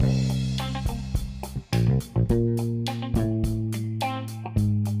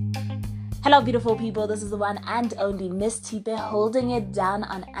Hello, beautiful people. This is the one and only Miss Tipe holding it down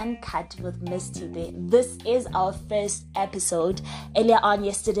on Uncut with Miss Tipe. This is our first episode. Earlier on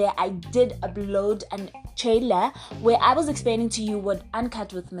yesterday, I did upload an trailer where I was explaining to you what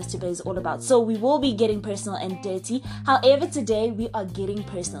Uncut with Miss Tipe is all about. So we will be getting personal and dirty. However, today we are getting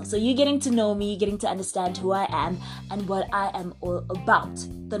personal. So you're getting to know me, you're getting to understand who I am and what I am all about.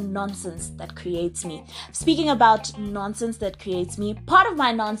 The nonsense that creates me. Speaking about nonsense that creates me, part of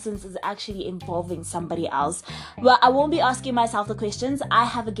my nonsense is actually involving somebody else. Well, I won't be asking myself the questions. I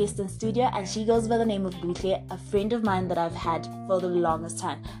have a guest in studio and she goes by the name of Buhle, a friend of mine that I've had for the longest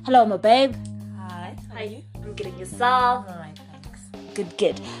time. Hello, my babe. Hi, how are you? I'm getting yourself. Alright, thanks.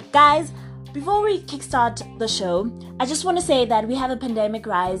 Good. Guys, before we kickstart the show, I just want to say that we have a pandemic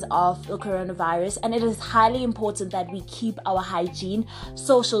rise of the coronavirus and it is highly important that we keep our hygiene,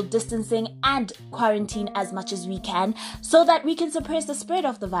 social distancing and quarantine as much as we can so that we can suppress the spread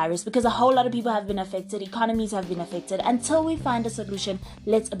of the virus because a whole lot of people have been affected, economies have been affected. Until we find a solution,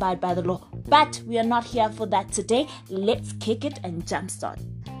 let's abide by the law. But we are not here for that today. Let's kick it and jumpstart.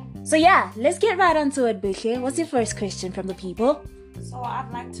 So yeah, let's get right onto it, Buhle. What's your first question from the people? So I'd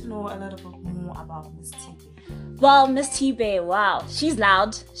like to know a little bit more about Miss Tipe. Well, Miss Tipe, wow. She's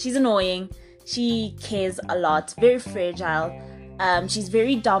loud. She's annoying. She cares a lot. Very fragile. She's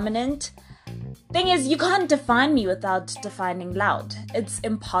very dominant. Thing is, you can't define me without defining loud. It's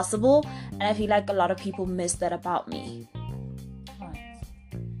impossible. And I feel like a lot of people miss that about me. Right.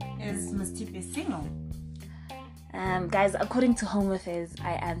 Is Miss Tipe single? Guys, according to Home Affairs,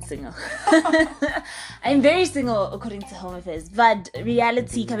 I am single. I'm very single according to Home Affairs. But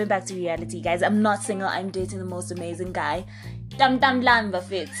coming back to reality, guys, I'm not single. I'm dating the most amazing guy. Dam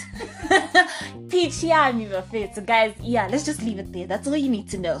fit. Peach fit. So guys, yeah, let's just leave it there. That's all you need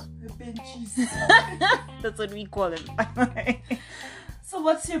to know. The benches. That's what we call him. So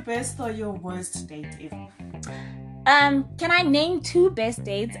what's your best or your worst date ever? Can I name 2 best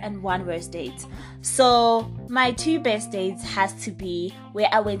dates and 1 worst date? So my 2 best dates has to be where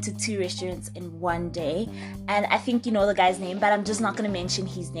I went to 2 restaurants in one day, and I think you know the guy's name, but I'm just not going to mention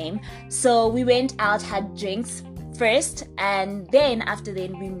his name. So we went out, had drinks first, and then after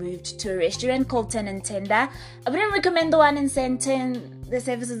then we moved to a restaurant called Ten and Tender. I wouldn't recommend the one in Sandton. The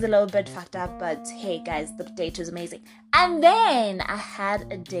service is a little bit fucked up, but hey guys, the date was amazing. And then I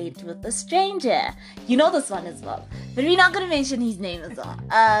had a date with a stranger. You know this one as well, but we're not going to mention his name as well.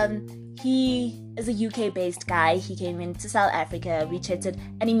 He is a UK-based guy. He came into South Africa. We chatted,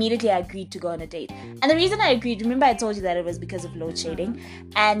 and immediately I agreed to go on a date. And the reason I agreed, remember I told you that it was because of load shedding.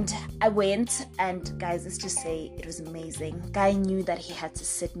 And I went, and guys, let's just say it was amazing. Guy knew that he had to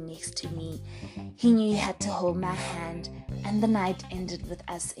sit next to me. He knew he had to hold my hand. And the night ended with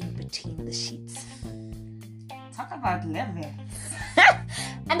us in between the sheets. Talk about level.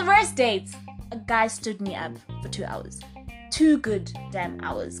 And the worst date, a guy stood me up for 2 hours. 2 good damn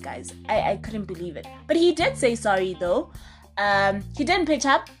hours, guys. I couldn't believe it. But he did say sorry though. He didn't pitch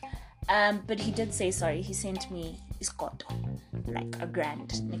up, but he did say sorry. He sent me iscoto, like a grand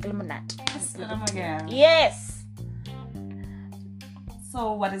Nicolamonat. Yes.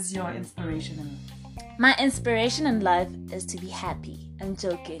 So what is your inspiration in life? My inspiration in life is to be happy. I'm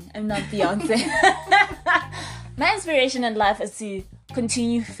joking. I'm not Beyonce. My inspiration in life is to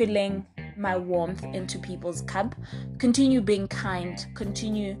continue filling my warmth into people's cup, continue being kind,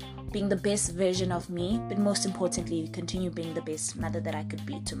 continue being the best version of me, but most importantly, continue being the best mother that I could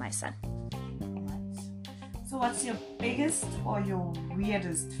be to my son. So what's your biggest or your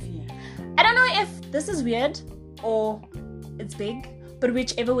weirdest fear? I don't know if this is weird or it's big, but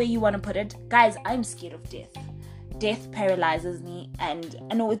whichever way you want to put it, guys, I'm scared of death. Death paralyzes me, and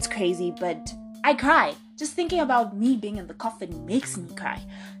I know it's crazy, but I cry. Just thinking about me being in the coffin makes me cry.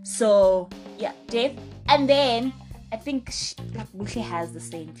 So, yeah, death. And then, I think Buhle has the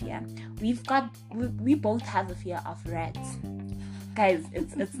same fear. We both have the fear of rats. Guys,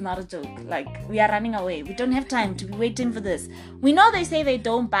 it's not a joke. Like, we are running away. We don't have time to be waiting for this. We know they say they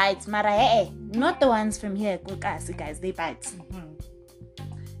don't bite, mara not the ones from here. Guys, they bite. Mm-hmm.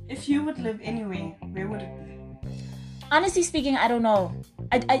 If you would live anywhere, where would it be? Honestly speaking, I don't know.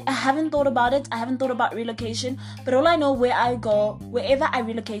 I haven't thought about it. I haven't thought about relocation. But all I know, wherever I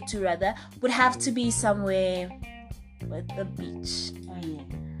relocate to rather, would have to be somewhere with the beach. Oh, yeah.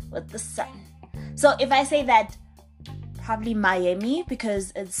 With the sun. So if I say that, probably Miami,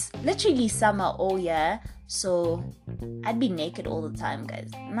 because it's literally summer all year. So I'd be naked all the time,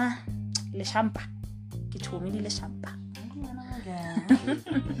 guys. Le champa. Le champa.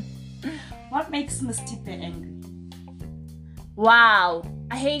 What makes Miss Tipe angry? Wow.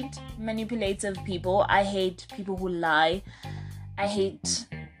 I hate manipulative people. I hate people who lie. I hate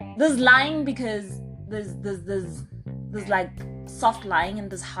There's lying because there's like soft lying and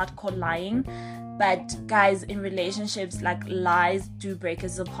there's hardcore lying. But guys, in relationships, like, lies do break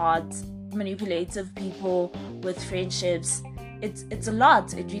us apart. Manipulative people with friendships, it's a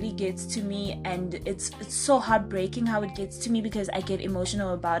lot. It really gets to me, and it's so heartbreaking how it gets to me, because I get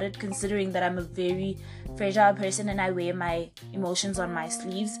emotional about it, considering that I'm a very fragile person and I wear my emotions on my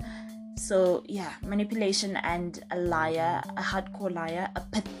sleeves. So yeah, manipulation and a liar, a hardcore liar, a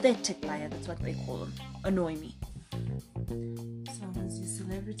pathetic liar, that's what they call them, annoy me. So who's your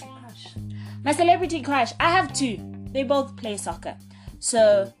celebrity crush? My celebrity crush, I have two. They both play soccer.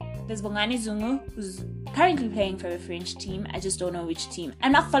 So there's Bongani Zungu, who's currently playing for a French team. I just don't know which team.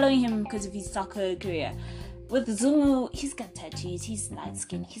 I'm not following him because of his soccer career. With Zungu, he's got tattoos, he's light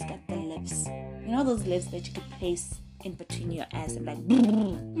skinned, he's got the lips. You know those lips that you could place in between your ass and like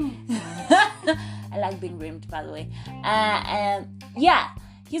I like being rimmed, by the way. Yeah,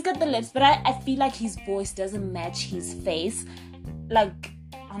 he's got the lips, but I feel like his voice doesn't match his face. Like,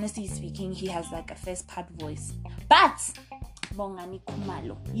 honestly speaking, he has like a first part voice. But Bongani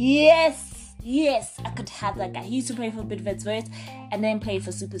Kumalo, yes, I could have that guy. He used to play for Bidvets and then play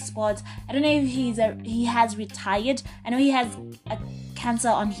for Super Sports. I don't know if he has retired. I know he has a cancer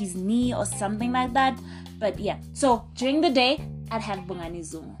on his knee or something like that. But yeah, so during the day, I'd have Bongani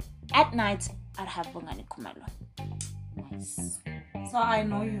Zungu. At night, I'd have Bongani Kumalo. Nice. So I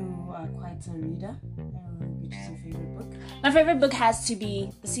know you are quite a reader. Which is your favorite book? My favorite book has to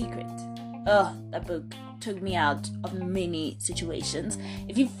be The Secret. That book took me out of many situations.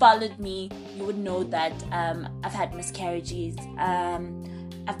 If you followed me, you would know that I've had miscarriages,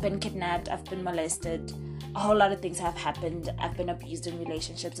 I've been kidnapped, I've been molested, a whole lot of things have happened. I've been abused in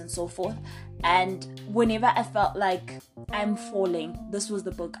relationships and so forth. And whenever I felt like I'm falling, this was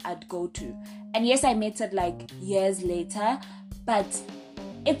the book I'd go to. And yes, I met it like years later, but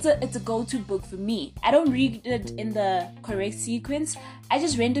it's a go-to book for me. I don't read it in the correct sequence. I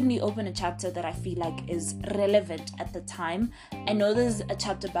just randomly open a chapter that I feel like is relevant at the time. I know there's a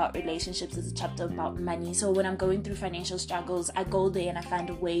chapter about relationships, there's a chapter about money. So when I'm going through financial struggles, I go there and I find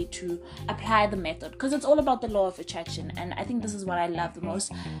a way to apply the method, because it's all about the law of attraction. And I think this is what I love the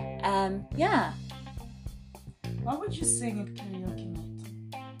most. Yeah. What would you sing at karaoke night?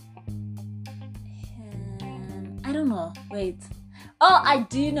 I don't know. Wait. Oh, I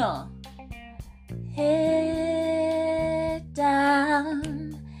do know. Head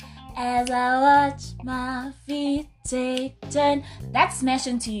down as I watch my feet take turn. That's Smash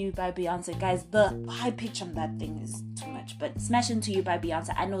Into You by Beyonce. Guys, the high pitch on that thing is too much. But Smash Into You by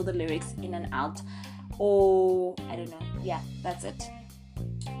Beyonce, I know the lyrics in and out. Oh, I don't know. Yeah, that's it.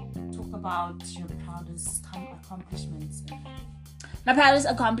 Talk about your proudest accomplishments. My proudest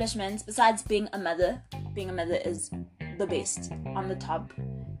accomplishments, besides being a mother is the best, on the top.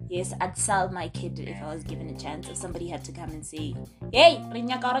 Yes, I'd sell my kid if I was given a chance. If somebody had to come and say, hey,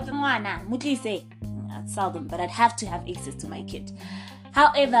 I'd sell them, but I'd have to have access to my kid.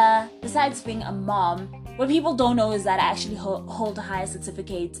 However, besides being a mom, what people don't know is that I actually hold a higher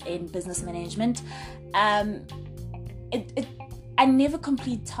certificate in business management. I never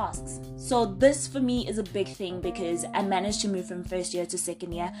complete tasks. So this for me is a big thing, because I managed to move from first year to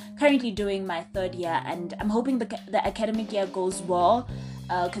second year, currently doing my third year, and I'm hoping the academic year goes well,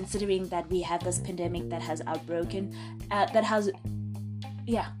 considering that we have this pandemic that has outbroken,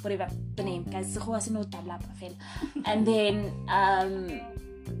 whatever the name, guys. And then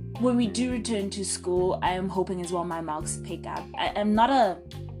when we do return to school, I am hoping as well my marks pick up. I'm not a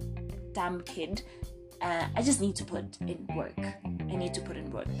dumb kid. I just need to put in work.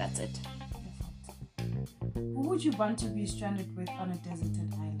 That's it. Who would you want to be stranded with on a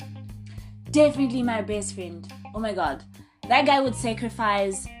deserted island? Definitely my best friend. Oh my god. That guy would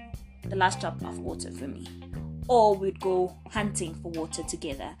sacrifice the last drop of water for me. Or we'd go hunting for water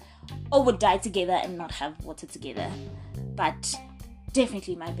together. Or would die together and not have water together. But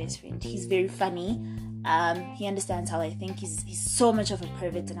definitely my best friend. He's very funny. He understands how I think. He's so much of a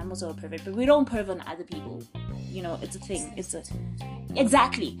pervert, and I'm also a pervert. But we don't perv on other people. You know, it's a thing.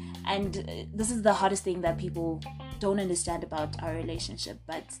 Exactly. And this is the hardest thing that people don't understand about our relationship.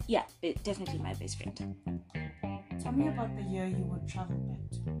 But yeah, definitely my best friend. Tell me about the year you would travel back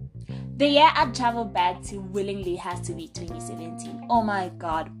to. The year I'd travel back to willingly has to be 2017. Oh my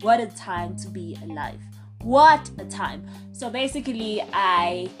god, what a time to be alive. What a time. So basically,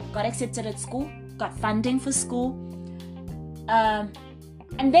 I got accepted at school, got funding for school,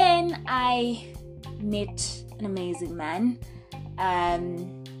 and then I met an amazing man.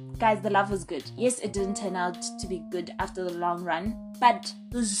 guys, the love was good. Yes, it didn't turn out to be good after the long run, but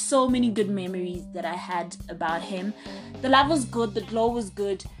there's so many good memories that I had about him. The love was good, the glow was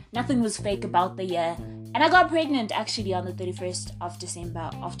good, nothing was fake about the year. And I got pregnant actually on the 31st of December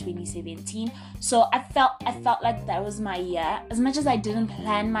of 2017. So I felt like that was my year. As much as I didn't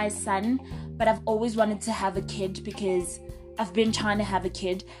plan my son, but I've always wanted to have a kid because I've been trying to have a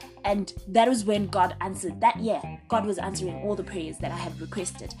kid. And that was when God answered. That year, God was answering all the prayers that I had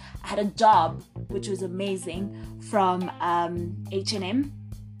requested. I had a job, which was amazing, from H&M,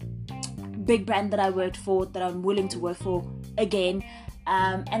 big brand that I worked for, that I'm willing to work for again.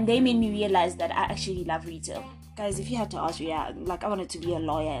 And they made me realize that I actually love retail. Guys, if you had to ask me, I wanted to be a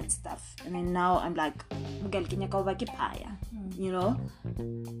lawyer and stuff. And then now I'm like, you know? Do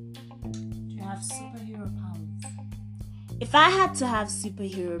you have superhero powers? If I had to have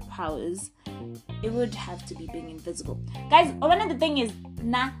superhero powers, it would have to be being invisible. Guys, one of the thing is,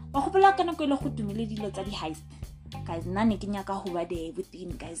 guys,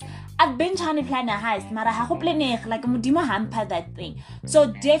 guys, I've been trying to plan a heist, but I have planned like modimo hamper that thing. So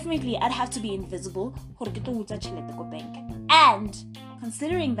definitely, I'd have to be invisible. And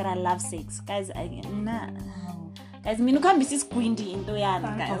considering that I love sex, guys, guys, me no can be squinty into yan,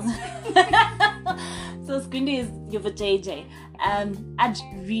 guys. So squinty is your JJ. I'd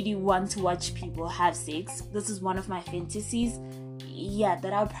really want to watch people have sex. This is one of my fantasies. Yeah,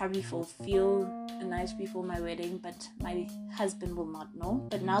 that I'll probably fulfill the night before my wedding, but my husband will not know.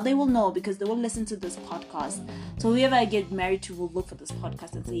 But now they will know because they will listen to this podcast. So whoever I get married to will look for this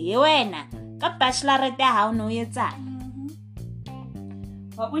podcast and say,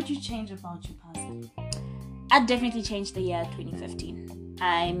 What would you change about your past? I'd definitely change the year 2015.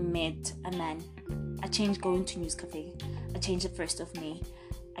 I met a man. I changed going to News Cafe. I changed the 1st of May.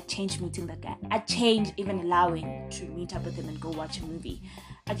 I changed meeting that guy. I changed even allowing to meet up with him and go watch a movie.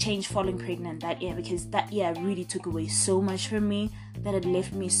 I changed falling pregnant that year because that year really took away so much from me that it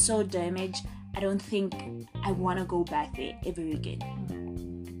left me so damaged. I don't think I want to go back there ever again.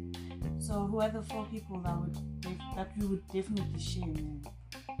 So who are the 4 people that you would definitely share?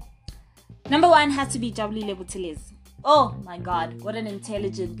 Number 1 has to be Jabuli Lebotelez. Oh my God, what an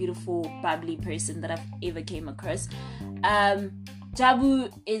intelligent, beautiful, bubbly person that I've ever came across.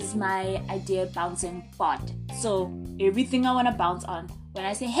 Jabu is my idea bouncing bot. So everything I want to bounce on. When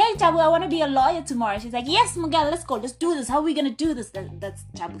I say, hey Jabu, I want to be a lawyer tomorrow, she's like, yes Miguel, let's go, let's do this. How are we going to do this? That's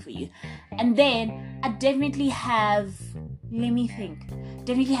Jabu for you. And then I definitely have,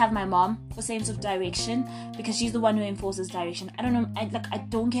 definitely have my mom for sense of direction, because she's the one who enforces direction. I don't know, I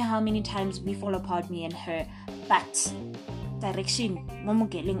don't care how many times we fall apart, me and her, but direction.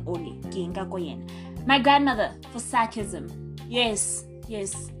 My grandmother for sarcasm. Yes,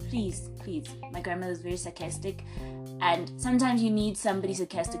 please. My grandmother is very sarcastic, and sometimes you need somebody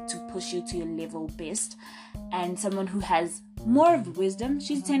sarcastic to push you to your level best, and someone who has more of wisdom.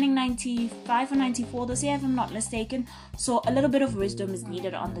 She's turning 95 or 94 this year, if I'm not mistaken, so a little bit of wisdom is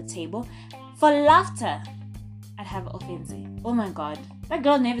needed on the table. For laughter, I'd have Offense. Oh my God, that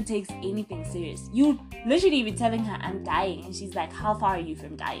girl never takes anything serious. You literally be telling her I'm dying, and she's like, how far are you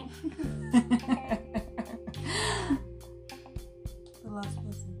from dying? Last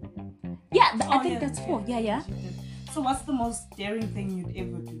person. Yeah, I think that's 4. Yeah. So what's the most daring thing you'd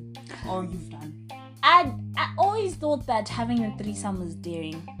ever do or you've done? I always thought that having a threesome was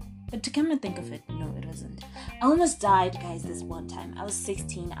daring, but to come and think of it, no, it wasn't. I almost died, guys, this one time. I was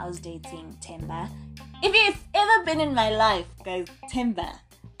 16. I was dating Temba. If you've ever been in my life, guys, Temba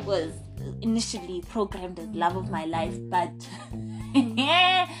was initially programmed as love of my life, but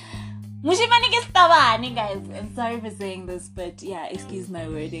guys, I'm sorry for saying this, but yeah, excuse my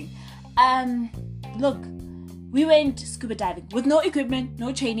wording. Look, we went scuba diving with no equipment,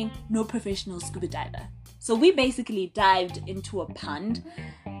 no training, no professional scuba diver. So we basically dived into a pond,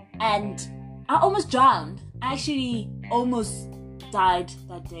 and I almost drowned. I actually almost died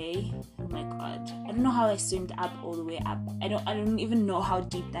that day. Oh my God, I don't know how I swam up all the way up. I don't even know how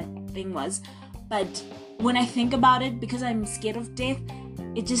deep that thing was, but when I think about it, because I'm scared of death,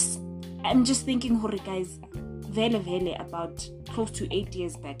 I'm just thinking, horror, guys, vele, about close to 8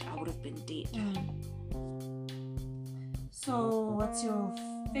 years back, I would have been dead. So, what's your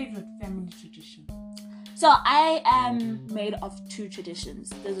favorite family tradition? So, I am made of 2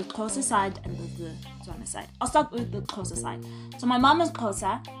 traditions. There's the closer side and there's the Tswana side. I'll start with the closer side. So, my mom is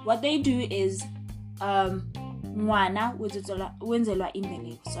closer. What they do is, ngwana wenzelwa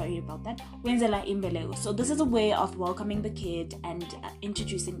imbeleko. Sorry about that. Wenzelwa imbeleko. So this is a way of welcoming the kid and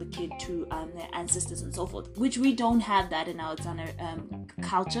introducing the kid to their ancestors and so forth, which we don't have that in our Tswana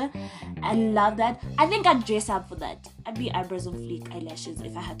culture. I love that. I think I'd dress up for that. I'd be eyebrows on fleek, eyelashes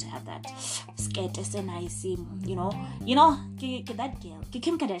if I had to have that. Skirt is a nice, you know, that girl,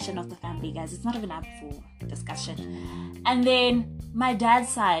 Kim Kardashian of the family, guys. It's not even up for discussion. And then my dad's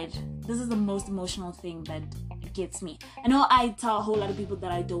side, this is the most emotional thing that gets me. I know I tell a whole lot of people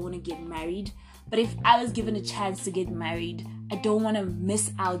that I don't want to get married, but if I was given a chance to get married, I don't want to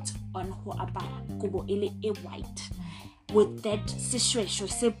miss out on Kobo Ele e white with that seshweshwe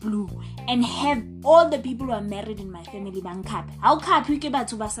se blue and have all the people who are married in my family bang cap. How cap you get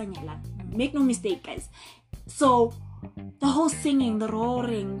to basanyala? Make no mistake, guys. So the whole singing, the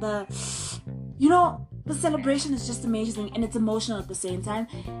roaring, the celebration is just amazing, and it's emotional at the same time.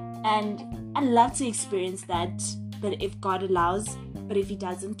 And I love to experience that. But if God allows, but if He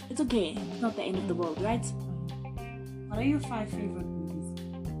doesn't, it's okay. It's not the end of the world, right? What are your 5 favorite movies?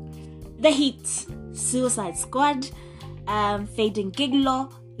 The Heat, Suicide Squad, Fading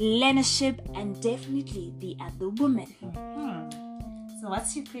Gigolo, Leadership, and definitely The Other Woman. So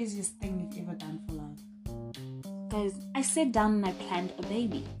what's your craziest thing you've ever done for love? Guys, I sat down and I planned a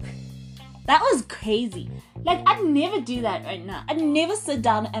baby. That was crazy. Like, I'd never do that right now. I'd never sit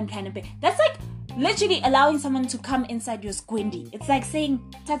down and plan a baby. That's like literally allowing someone to come inside your squindy. It's like saying,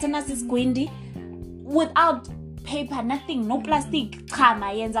 Tatanas is squindy, without paper, nothing, no plastic.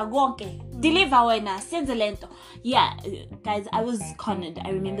 Deliver wena, senze lento. Yeah, guys, I was cornered. I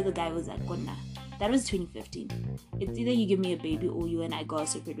remember the guy was like, Kona. That was 2015. It's either you give me a baby or you and I go our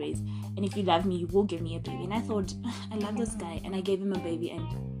separate ways. And if you love me, you will give me a baby. And I thought, I love this guy. And I gave him a baby and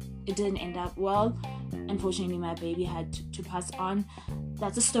it didn't end up well. Unfortunately, my baby had to pass on.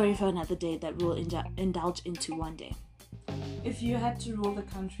 That's a story for another day that we'll indulge into one day. If you had to rule the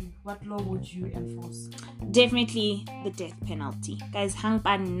country, what law would you enforce? Definitely the death penalty. Guys, hang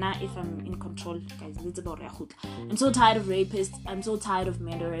panna if I'm in control. Guys, I'm so tired of rapists. I'm so tired of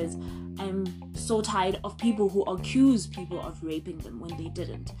murderers. I'm so tired of people who accuse people of raping them when they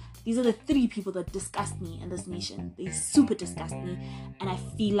didn't. These are the 3 people that disgust me in this nation. They super disgust me. And I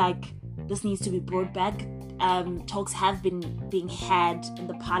feel like this needs to be brought back. Talks have been being had in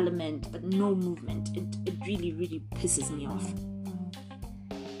the parliament, but no movement. It really, really pisses me off.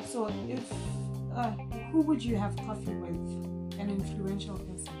 So if who would you have coffee with? An influential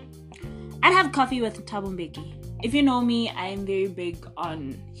person? I'd have coffee with Thabo Mbeki. If you know me, I am very big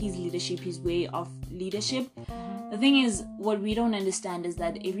on his leadership, his way of leadership. The thing is, what we don't understand is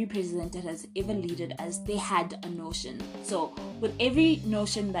that every president that has ever led us, they had a notion. So with every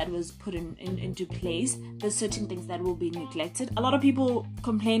notion that was put into place, there's certain things that will be neglected. A lot of people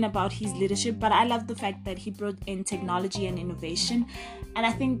complain about his leadership, but I love the fact that he brought in technology and innovation. And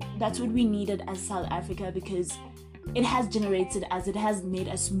I think that's what we needed as South Africa, because it has generated us, it has made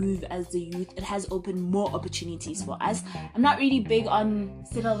us move as the youth, it has opened more opportunities for us. I'm not really big on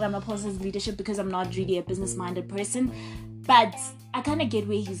Cyril Ramaphosa's leadership because I'm not really a business-minded person, but I kind of get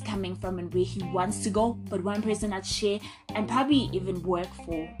where he's coming from and where he wants to go. But one person I'd share and probably even work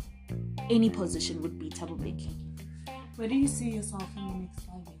for any position would be Thabo Mbeki. Where do you see yourself in the next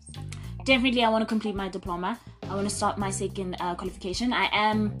 5 years? Definitely, I want to complete my diploma. I want to start my second qualification. I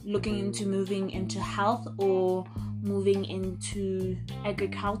am looking into moving into health or moving into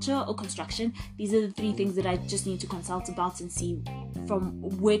agriculture or construction. These are the 3 things that I just need to consult about and see from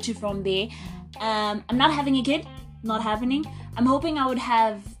where to from there. I'm not having a kid, not happening. I'm hoping I would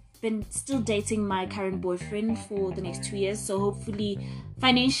have been still dating my current boyfriend for the next 2 years. So hopefully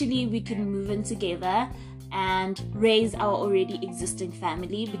financially we can move in together and raise our already existing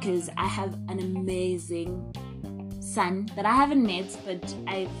family, because I have an amazing son that I haven't met, but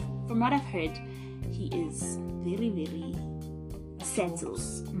from what I've heard, he is very, very settled.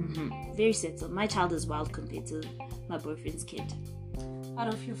 Very settled. My child is wild compared to my boyfriend's kid.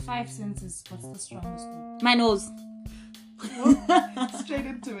 Out of your 5 senses, what's the strongest one? My nose. Straight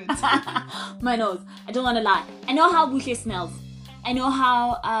into it. My nose. I don't want to lie. I know how Bushe smells. I know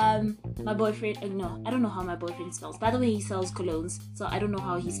how my boyfriend, I don't know how my boyfriend smells. By the way, he sells colognes, so I don't know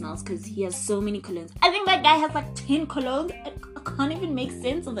how he smells because he has so many colognes. I think that guy has like 10 colognes. I can't even make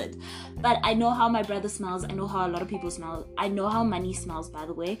sense of it. But I know how my brother smells. I know how a lot of people smell. I know how money smells, by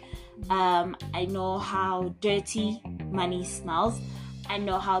the way. I know how dirty money smells. I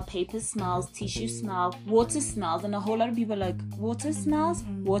know how paper smells, tissue smells, water smells, and a whole lot of people are like, water smells?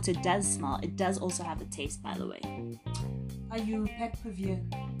 Water does smell. It does also have a taste, by the way. Are you pet pervere?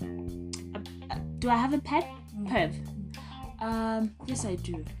 Do I have a pet? Perv? Yes, I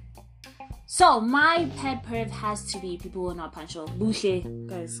do. So my pet peeve has to be people who are not punctual. Buhle,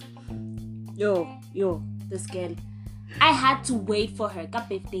 guys. Yo, this girl. I had to wait for her. Ka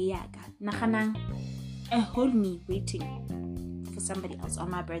birthday yaka. Nahanang. Hold me waiting for somebody else on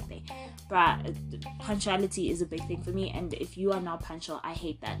my birthday. Bruh, punctuality is a big thing for me, and if you are not punctual, I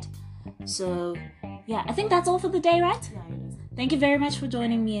hate that. So yeah, I think that's all for the day, right? Yeah, it is. Thank you very much for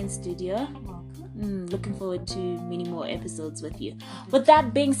joining me in studio. Welcome. Looking forward to many more episodes with you. With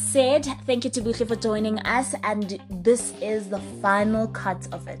that being said, thank you to Buhle for joining us, and this is the final cut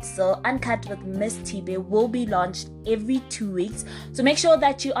of it. So Uncut with Miss Tibe will be launched every 2 weeks. So make sure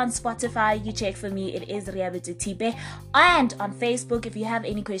that you on Spotify, you check for me. It is Riabete Tibe. And on Facebook, if you have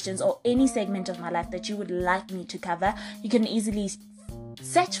any questions or any segment of my life that you would like me to cover, you can easily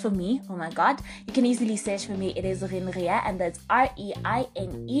search for me. Oh my god, you can easily search for me. It is Ria, and that's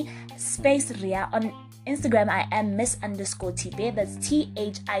REINE space Ria. On Instagram I am Miss_Tipe, that's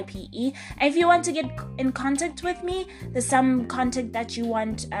THIPE. And if you want to get in contact with me, there's some content that you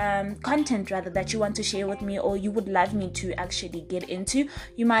want that you want to share with me, or you would love me to actually get into,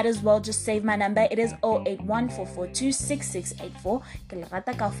 you might as well just save my number. It is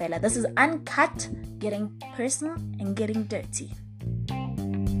 0814426684. This is Uncut, getting personal and getting dirty.